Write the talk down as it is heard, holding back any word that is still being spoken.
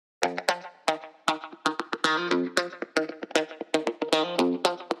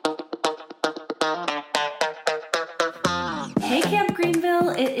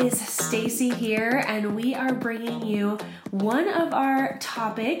is Stacie here, and we are bringing you one of our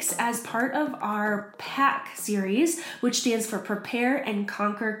topics as part of our PACC series, which stands for Prepare and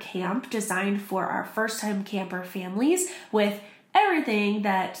Conquer Camp, designed for our first-time camper families with everything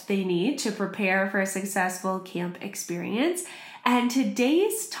that they need to prepare for a successful camp experience. And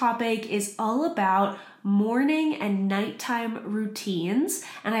today's topic is all about morning and nighttime routines.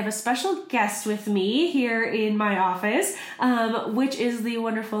 And I have a special guest with me here in my office, which is the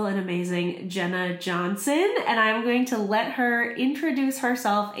wonderful and amazing Jenna Johnson. And I'm going to let her introduce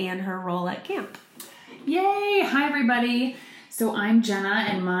herself and her role at camp. Yay! Hi, everybody. So I'm Jenna,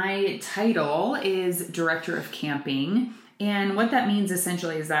 and my title is Director of Camping. And what that means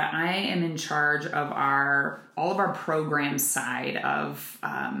essentially is that I am in charge of all of our program side of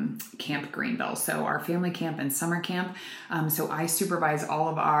Camp Greenville. So our family camp and summer camp. So I supervise all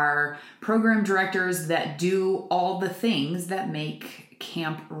of our program directors that do all the things that make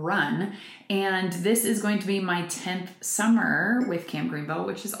camp run. And this is going to be my 10th summer with Camp Greenville,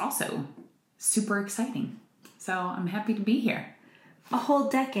 which is also super exciting. So I'm happy to be here. A whole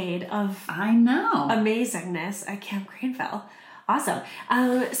decade of amazingness at Camp Greenville. Awesome.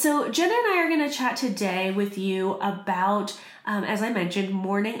 So Jenna and I are going to chat today with you about, as I mentioned,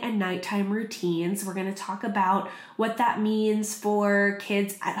 morning and nighttime routines. We're going to talk about what that means for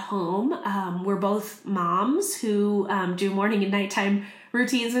kids at home. We're both moms who do morning and nighttime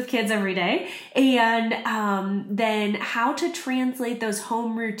routines with kids every day, and then how to translate those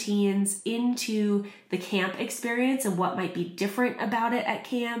home routines into the camp experience and what might be different about it at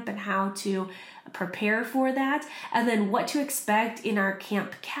camp and how to prepare for that, and then what to expect in our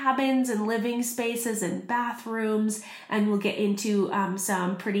camp cabins and living spaces and bathrooms. And we'll get into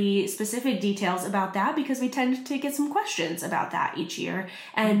some pretty specific details about that because we tend to get some questions about that each year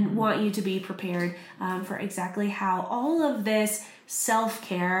and want you to be prepared for exactly how all of this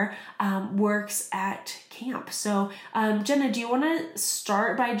self-care works at camp. So Jenna, do you want to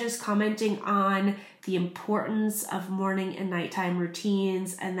start by just commenting on the importance of morning and nighttime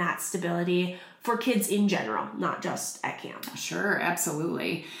routines and that stability for kids in general, not just at camp? Sure,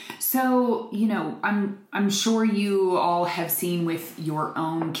 absolutely. So, I'm sure you all have seen with your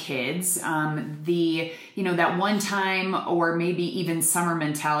own kids, that one time or maybe even summer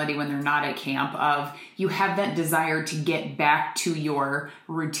mentality when they're not at camp of you have that desire to get back to your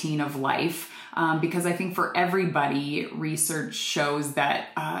routine of life. Because I think for everybody, research shows that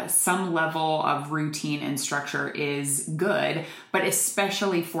some level of routine and structure is good, but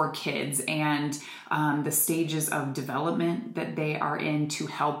especially for kids and the stages of development that they are in to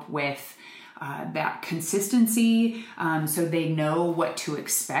help with that consistency so they know what to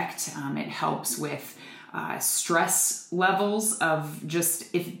expect. It helps with stress levels of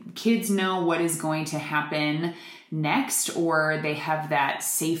just if kids know what is going to happen next, or they have that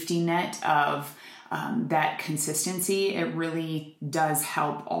safety net of that consistency, it really does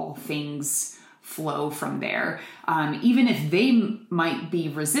help all things flow from there. Even if they might be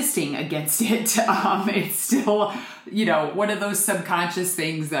resisting against it, it's still, one of those subconscious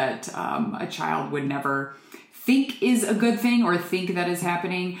things that a child would never think is a good thing or think that is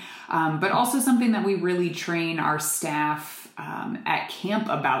happening. But also something that we really train our staff at camp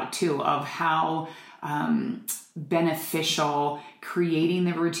about too, of how beneficial creating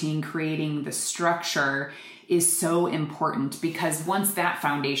the routine, creating the structure is so important, because once that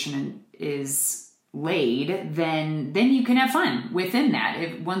foundation is laid, then you can have fun within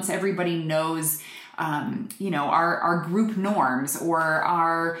that. Once everybody knows, our group norms or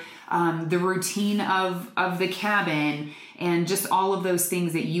our the routine of the cabin and just all of those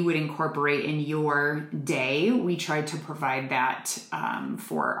things that you would incorporate in your day, we try to provide that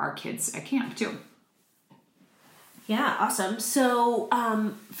for our kids at camp too. Yeah, awesome. So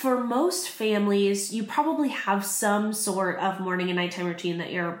for most families, you probably have some sort of morning and nighttime routine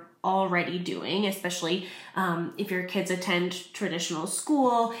that you're already doing, especially if your kids attend traditional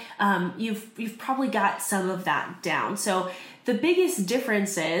school. You've probably got some of that down. So the biggest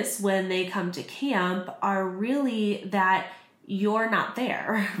differences when they come to camp are really that you're not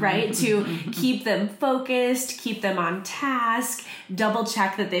there, right? To keep them focused, keep them on task, double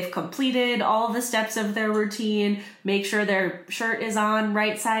check that they've completed all the steps of their routine, make sure their shirt is on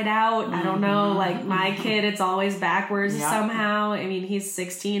right side out. I don't know, like my kid, it's always backwards somehow. I mean, he's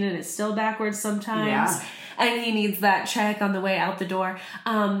 16 and it's still backwards sometimes. Yeah. And he needs that check on the way out the door.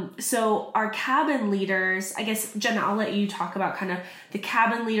 So our cabin leaders, I guess, Jenna, I'll let you talk about kind of the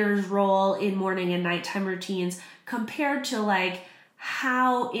cabin leader's role in morning and nighttime routines compared to like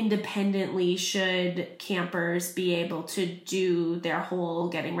how independently should campers be able to do their whole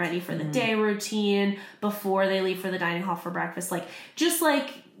getting ready for the day routine before they leave for the dining hall for breakfast. Like, just like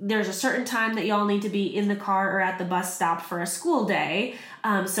there's a certain time that y'all need to be in the car or at the bus stop for a school day.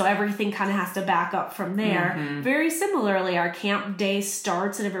 So everything kind of has to back up from there. Very similarly, our camp day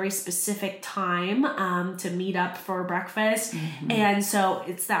starts at a very specific time to meet up for breakfast. And so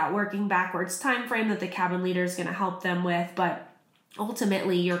it's that working backwards time frame that the cabin leader is going to help them with. But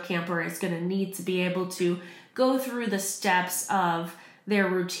ultimately, your camper is going to need to be able to go through the steps of their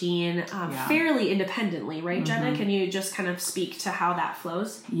routine fairly independently, right, Jenna? Can you just kind of speak to how that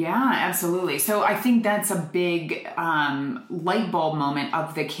flows? Yeah, absolutely. So I think that's a big light bulb moment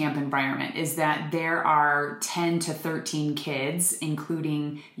of the camp environment, is that there are 10 to 13 kids,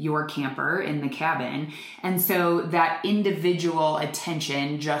 including your camper in the cabin. And so that individual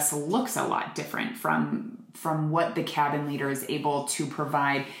attention just looks a lot different from what the cabin leader is able to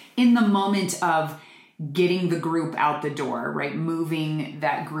provide in the moment of getting the group out the door, right? Moving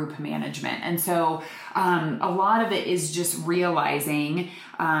that group management. And so a lot of it is just realizing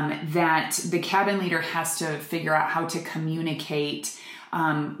that the cabin leader has to figure out how to communicate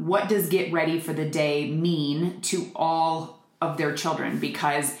what does get ready for the day mean to all of their children,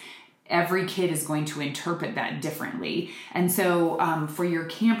 because every kid is going to interpret that differently. And so for your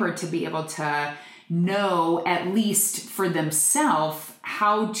camper to be able to know, at least for themselves,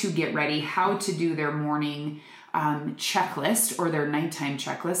 how to get ready, how to do their morning checklist or their nighttime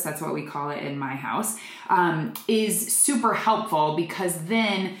checklist, that's what we call it in my house, is super helpful, because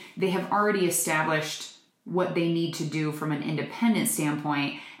then they have already established what they need to do from an independent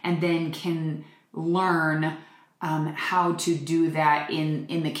standpoint, and then can learn how to do that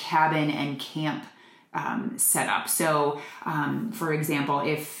in the cabin and camp setup. So, for example,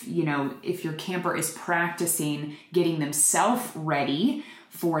 if your camper is practicing getting themselves ready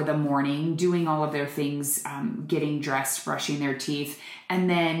for the morning, doing all of their things, getting dressed, brushing their teeth, and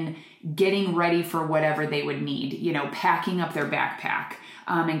then getting ready for whatever they would need, packing up their backpack,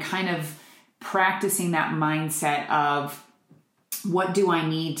 and kind of practicing that mindset of, what do I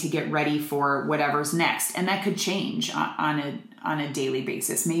need to get ready for whatever's next? And that could change on a daily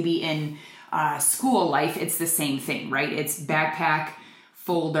basis. Maybe in school life, it's the same thing, right? It's backpack,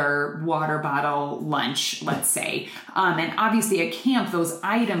 folder, water bottle, lunch, let's say. And obviously at camp, those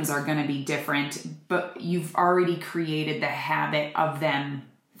items are going to be different, but you've already created the habit of them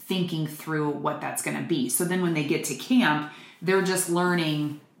thinking through what that's going to be. So then when they get to camp, they're just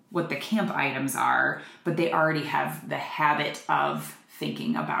learning what the camp items are, but they already have the habit of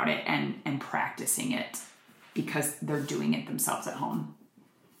thinking about it and practicing it because they're doing it themselves at home.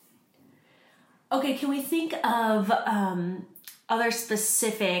 Okay, can we think of other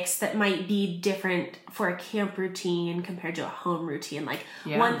specifics that might be different for a camp routine compared to a home routine?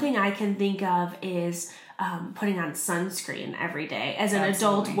 One thing I can think of is putting on sunscreen every day. As an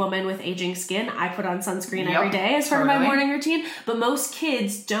adult woman with aging skin, I put on sunscreen every day as part of my morning routine. But most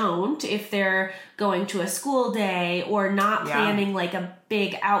kids don't if they're going to a school day or not planning like a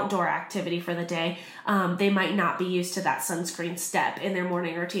big outdoor activity for the day. They might not be used to that sunscreen step in their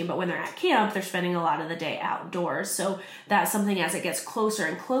morning routine. But when they're at camp, they're spending a lot of the day outdoors. So that's something as it gets closer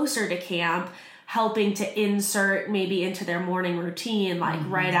and closer to camp, helping to insert maybe into their morning routine,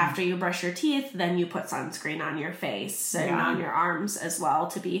 right after you brush your teeth, then you put sunscreen on your face and on your arms as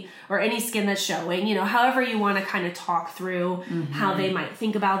well or any skin that's showing, however you want to kind of talk through how they might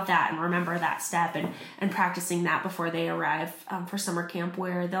think about that and remember that step and practicing that before they arrive for summer camp,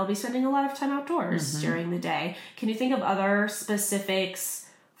 where they'll be spending a lot of time outdoors during the day. Can you think of other specifics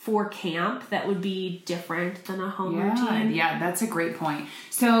for camp that would be different than a home routine? Yeah, that's a great point.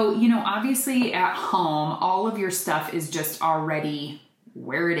 So, obviously at home, all of your stuff is just already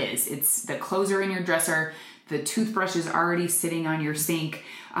where it is. It's the clothes are in your dresser, the toothbrush is already sitting on your sink,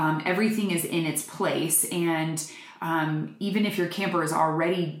 everything is in its place. And even if your camper is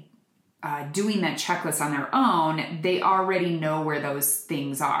already doing that checklist on their own, they already know where those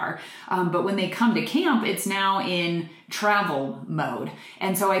things are. But when they come to camp, it's now in travel mode.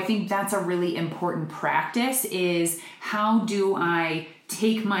 And so I think that's a really important practice, is how do I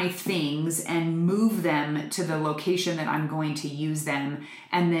take my things and move them to the location that I'm going to use them,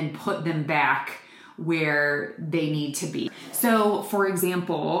 and then put them back where they need to be. So for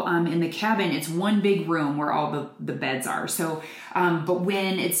example, in the cabin, it's one big room where all the beds are. So, but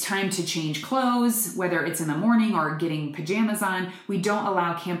when it's time to change clothes, whether it's in the morning or getting pajamas on, we don't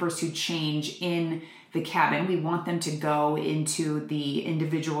allow campers to change in the cabin. We want them to go into the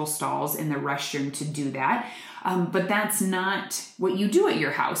individual stalls in the restroom to do that. But that's not what you do at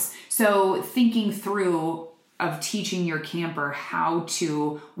your house. So thinking through of teaching your camper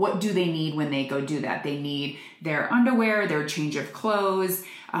what do they need when they go do that. They need their underwear, their change of clothes,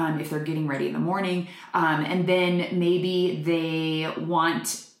 if they're getting ready in the morning. And then maybe they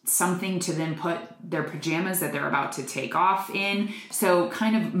want something to then put their pajamas that they're about to take off in. So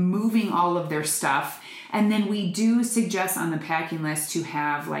kind of moving all of their stuff. And then we do suggest on the packing list to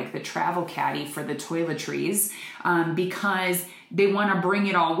have like the travel caddy for the toiletries, because they want to bring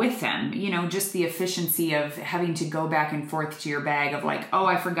it all with them. You know, just the efficiency of having to go back and forth to your bag of like, oh,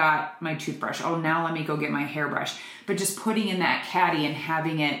 I forgot my toothbrush. Oh, now let me go get my hairbrush. But just putting in that caddy and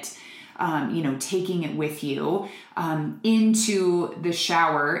having it, taking it with you into the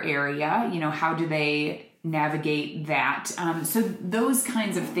shower area. You know, how do they navigate that? So those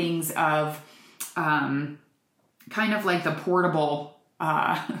kinds of things of kind of like the portable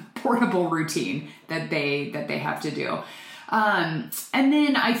routine that they have to do. And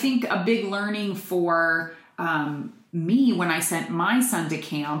then I think a big learning for me when I sent my son to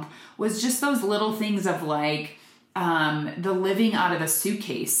camp was just those little things of like the living out of a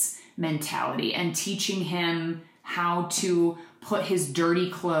suitcase mentality and teaching him how to put his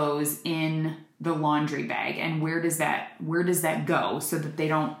dirty clothes in the laundry bag and where does that go so that they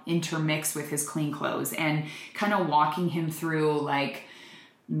don't intermix with his clean clothes, and kind of walking him through like,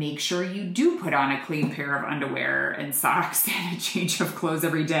 make sure you do put on a clean pair of underwear and socks and a change of clothes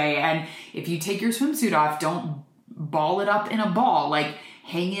every day. And if you take your swimsuit off, don't ball it up in a ball, like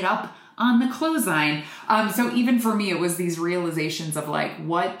hang it up on the clothesline. So even for me, it was these realizations of like,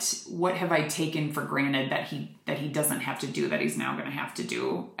 what have I taken for granted that he doesn't have to do, that he's now going to have to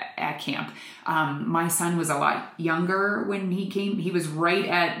do at camp. My son was a lot younger when he came. He was right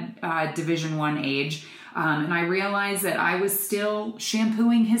at Division I age. And I realized that I was still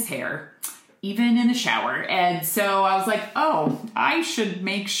shampooing his hair, even in the shower. And so I was like, oh, I should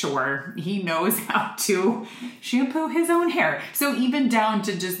make sure he knows how to shampoo his own hair. So even down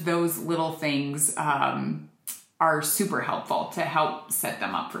to just those little things are super helpful to help set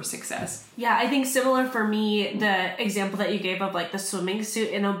them up for success. Yeah, I think similar for me, the example that you gave of like the swimming suit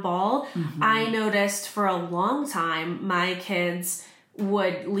in a ball, I noticed for a long time my kids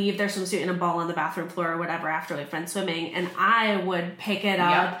would leave their swimsuit in a ball on the bathroom floor or whatever after they've been swimming, and I would pick it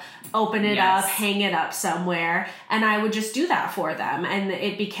up, open it up, hang it up somewhere, and I would just do that for them, and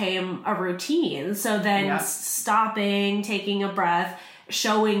it became a routine. So then stopping, taking a breath,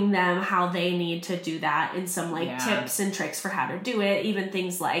 showing them how they need to do that, and some tips and tricks for how to do it. Even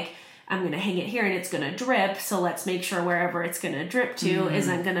things like, I'm going to hang it here and it's going to drip, so let's make sure wherever it's going to drip to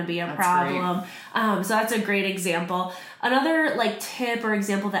isn't going to be a problem. So that's a great example. Another tip or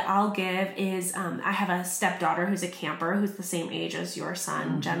example that I'll give is I have a stepdaughter who's a camper who's the same age as your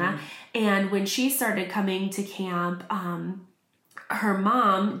son, Jenna. And when she started coming to camp, her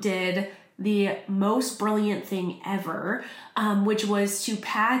mom did the most brilliant thing ever, which was to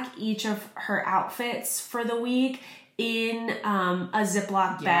pack each of her outfits for the week in a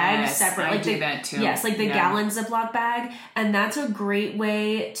Ziploc bag separate. I do that too. Yes, the gallon Ziploc bag. And that's a great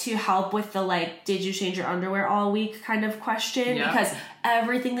way to help with the did you change your underwear all week kind of question, because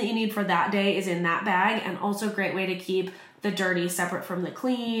everything that you need for that day is in that bag. And also a great way to keep the dirty separate from the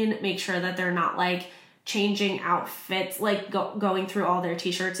clean, make sure that they're not changing outfits, going through all their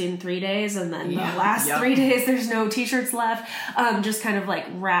t-shirts in 3 days, and then the last 3 days there's no t-shirts left. Just kind of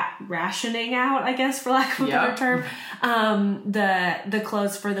rationing out, I guess, for lack of a better term, the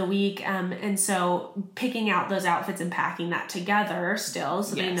clothes for the week. And so picking out those outfits and packing that together still,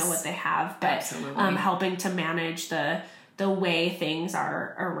 so they know what they have, but helping to manage the way things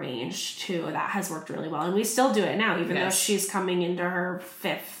are arranged too. That has worked really well, and we still do it now, even though she's coming into her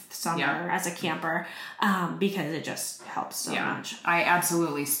 5th summer as a camper, because it just helps so much. I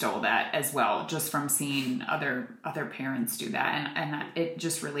absolutely stole that as well, just from seeing other parents do that, and it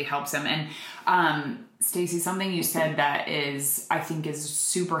just really helps them. And Stacie, something you said that I think is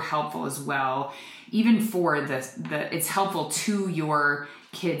super helpful as well, even for it's helpful to your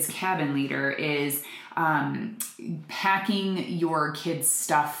kid's cabin leader, is packing your kids'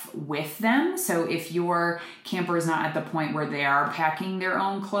 stuff with them. So if your camper is not at the point where they are packing their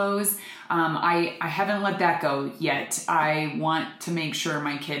own clothes, I haven't let that go yet. I want to make sure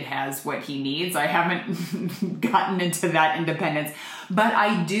my kid has what he needs. I haven't gotten into that independence, but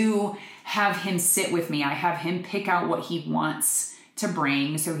I do have him sit with me. I have him pick out what he wants to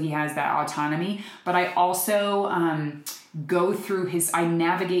bring, so he has that autonomy. But I also I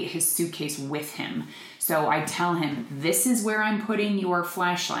navigate his suitcase with him. So I tell him, this is where I'm putting your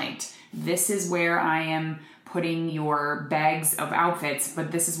flashlight. This is where I am putting your bags of outfits,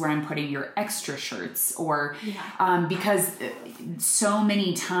 but this is where I'm putting your extra shirts. Or because so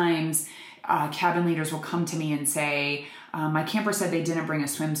many times cabin leaders will come to me and say, my camper said they didn't bring a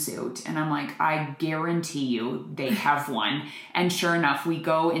swimsuit. And I'm like, I guarantee you they have one. And sure enough, we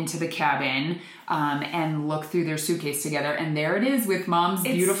go into the cabin and look through their suitcase together. And there it is with Mom's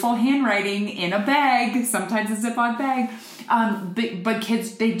beautiful handwriting in a bag, sometimes a Ziploc bag. But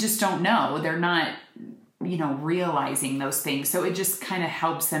kids, they just don't know. They're not, realizing those things. So it just kind of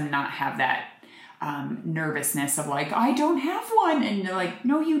helps them not have that nervousness of like, I don't have one. And you're like,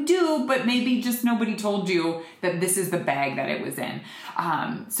 no, you do, but maybe just nobody told you that this is the bag that it was in.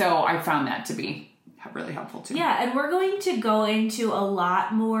 So I found that to be really helpful too. Yeah, and we're going to go into a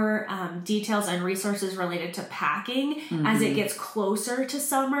lot more details and resources related to packing as it gets closer to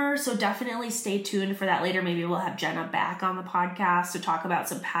summer. So definitely stay tuned for that later. Maybe we'll have Jenna back on the podcast to talk about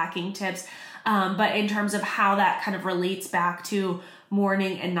some packing tips. But in terms of how that kind of relates back to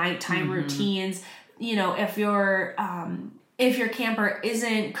morning and nighttime routines, if your camper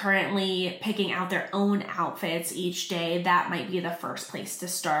isn't currently picking out their own outfits each day, that might be the first place to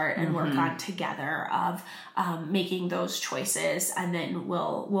start and work on together of making those choices. And then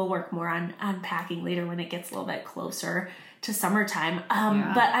we'll work more on packing later when it gets a little bit closer to summertime.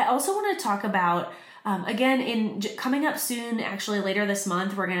 But I also want to talk about, again, coming up soon, actually later this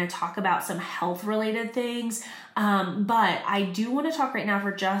month, we're going to talk about some health related things. But I do want to talk right now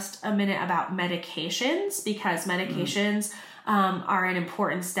for just a minute about medications, because medications are an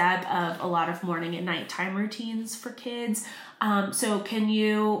important step of a lot of morning and nighttime routines for kids. So can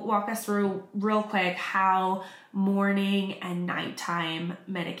you walk us through real quick how morning and nighttime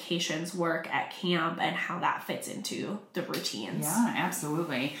medications work at camp and how that fits into the routines? Yeah,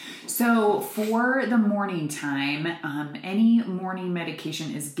 absolutely. So for the morning time, any morning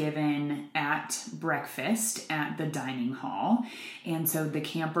medication is given at breakfast at the dining hall. And so the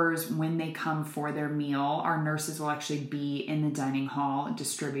campers, when they come for their meal, our nurses will actually be in the dining hall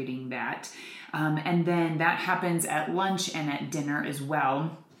distributing that. And then that happens at lunch and at dinner as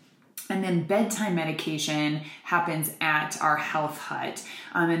well. And then bedtime medication happens at our health hut.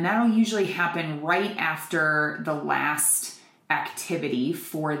 And that'll usually happen right after the last activity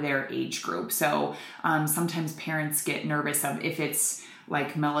for their age group. So sometimes parents get nervous of if it's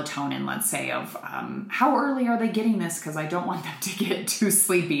like melatonin, let's say, of how early are they getting this? Because I don't want them to get too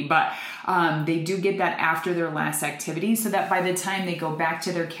sleepy. But they do get that after their last activity, so that by the time they go back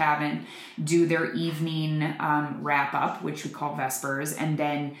to their cabin, do their evening wrap up, which we call Vespers, and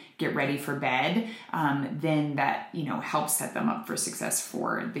then get ready for bed, then that helps set them up for success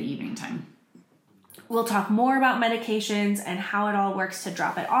for the evening time. We'll talk more about medications and how it all works to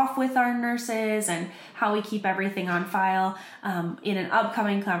drop it off with our nurses and how we keep everything on file in an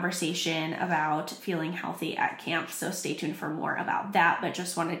upcoming conversation about feeling healthy at camp. So stay tuned for more about that, but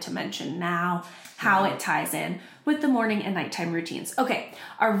just wanted to mention now how it ties in with the morning and nighttime routines. Okay,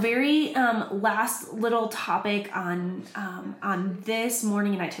 our very last little topic on this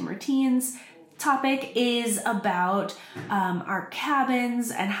morning and nighttime routines topic is about our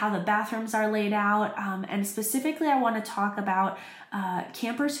cabins and how the bathrooms are laid out. And specifically, I want to talk about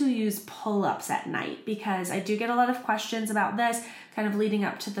campers who use pull-ups at night, because I do get a lot of questions about this kind of leading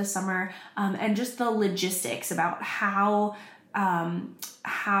up to the summer, and just the logistics about how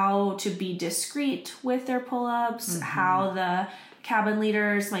to be discreet with their pull-ups, how the cabin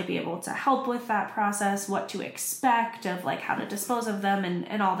leaders might be able to help with that process, what to expect of like how to dispose of them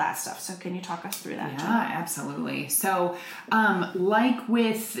and all that stuff. So can you talk us through that? Yeah, absolutely. So like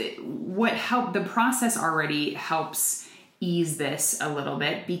with what helped, the process already helps ease this a little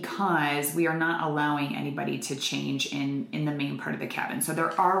bit, because we are not allowing anybody to change in the main part of the cabin. So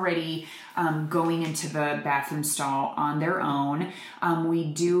they're already going into the bathroom stall on their own. We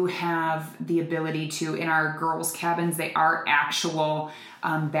do have the ability to, in our girls' cabins, they are actual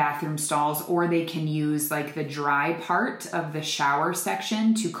bathroom stalls, or they can use like the dry part of the shower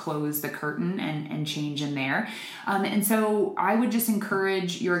section to close the curtain and change in there. And so I would just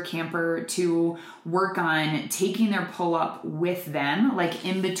encourage your camper to work on taking their pull-up with them, like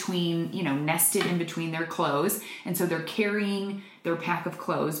in between, nested in between their clothes. And so they're carrying their pack of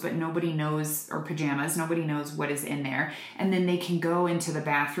clothes, but nobody knows, or pajamas, nobody knows what is in there. And then they can go into the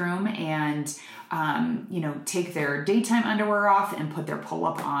bathroom and take their daytime underwear off and put their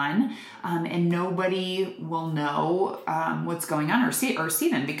pull-up on, and nobody will know what's going on or see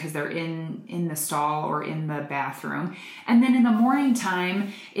them, because they're in the stall or in the bathroom. And then in the morning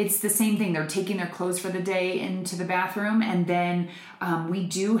time, it's the same thing. They're taking their clothes for the day into the bathroom, and then we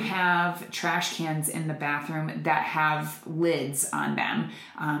do have trash cans in the bathroom that have lids on them.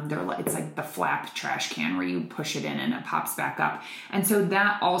 It's like the flap trash can where you push it in and it pops back up. And so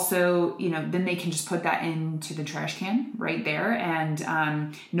that also, then they can just put that into the trash can right there,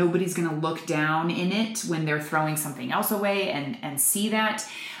 and nobody's going to look down in it when they're throwing something else away and see that.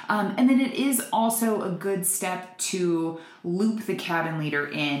 And then it is also a good step to loop the cabin leader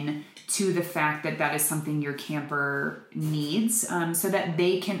in to the fact that that is something your camper needs, so that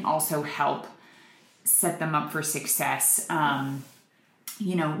they can also help set them up for success.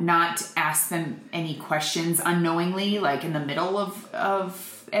 Not ask them any questions unknowingly, like in the middle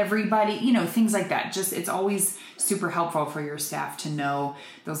of everybody, things like that. Just, it's always super helpful for your staff to know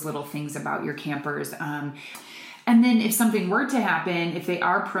those little things about your campers. And then if something were to happen, if they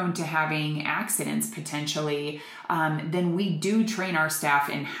are prone to having accidents potentially, then we do train our staff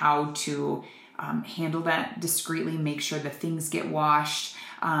in how to handle that discreetly, make sure that things get washed.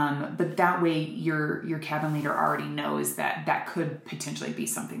 But that way your cabin leader already knows that could potentially be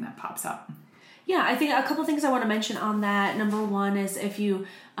something that pops up. Yeah, I think a couple things I want to mention on that. Number one is if your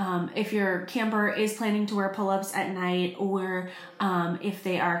camper is planning to wear pull-ups at night, or if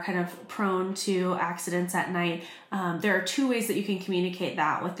they are kind of prone to accidents at night, there are two ways that you can communicate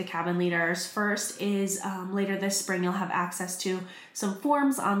that with the cabin leaders. First is later this spring, you'll have access to some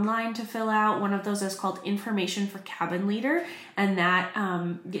forms online to fill out. One of those is called Information for Cabin Leader, and that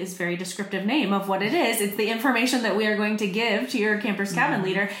is a very descriptive name of what it is. It's the information that we are going to give to your camper's cabin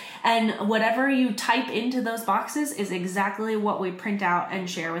leader, and whatever you type into those boxes is exactly what we print out and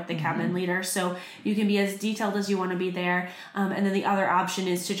share with the cabin leader. So you can be as detailed as you want to be there. And then the other option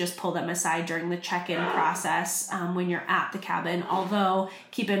is to just pull them aside during the check-in process when you're at the cabin. Although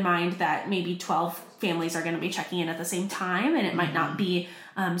keep in mind that maybe 12 families are going to be checking in at the same time, and it might not be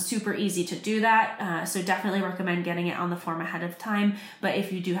super easy to do that. So definitely recommend getting it on the form ahead of time. But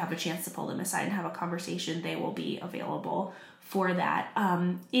if you do have a chance to pull them aside and have a conversation, they will be available for that.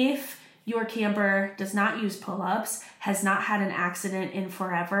 If your camper does not use pull-ups, has not had an accident in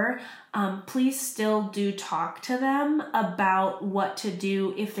forever, please still do talk to them about what to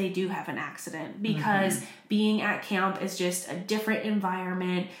do if they do have an accident, because being at camp is just a different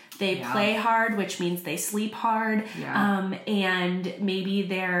environment. They play hard, which means they sleep hard. And maybe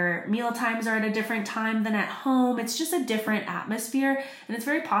their meal times are at a different time than at home. It's just a different atmosphere. And it's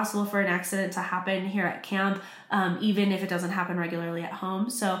very possible for an accident to happen here at camp, even if it doesn't happen regularly at home.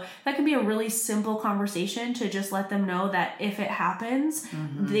 So that can be a really simple conversation to just let them know that if it happens,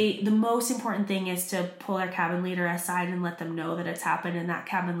 the most important thing is to pull their cabin leader aside and let them know that it's happened, and that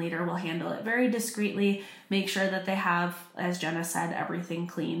cabin leader will handle it very discreetly, make sure that they have, as Jenna said, everything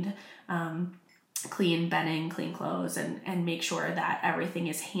cleaned, clean bedding, clean clothes, and make sure that everything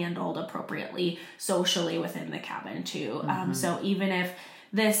is handled appropriately socially within the cabin too. So even if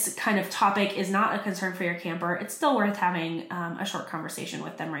this kind of topic is not a concern for your camper, it's still worth having a short conversation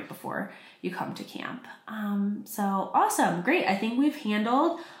with them right before you come to camp. So awesome. Great. I think we've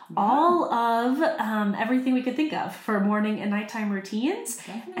handled all of everything we could think of for morning and nighttime routines.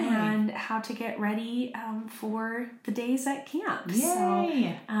 Definitely. And how to get ready for the days at camp.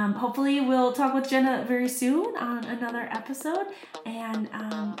 Yay. So hopefully we'll talk with Jenna very soon on another episode, and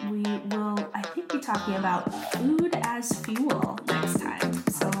we will, I think, be talking about food as fuel next time.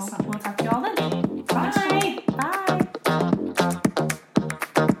 So we'll talk to you all then.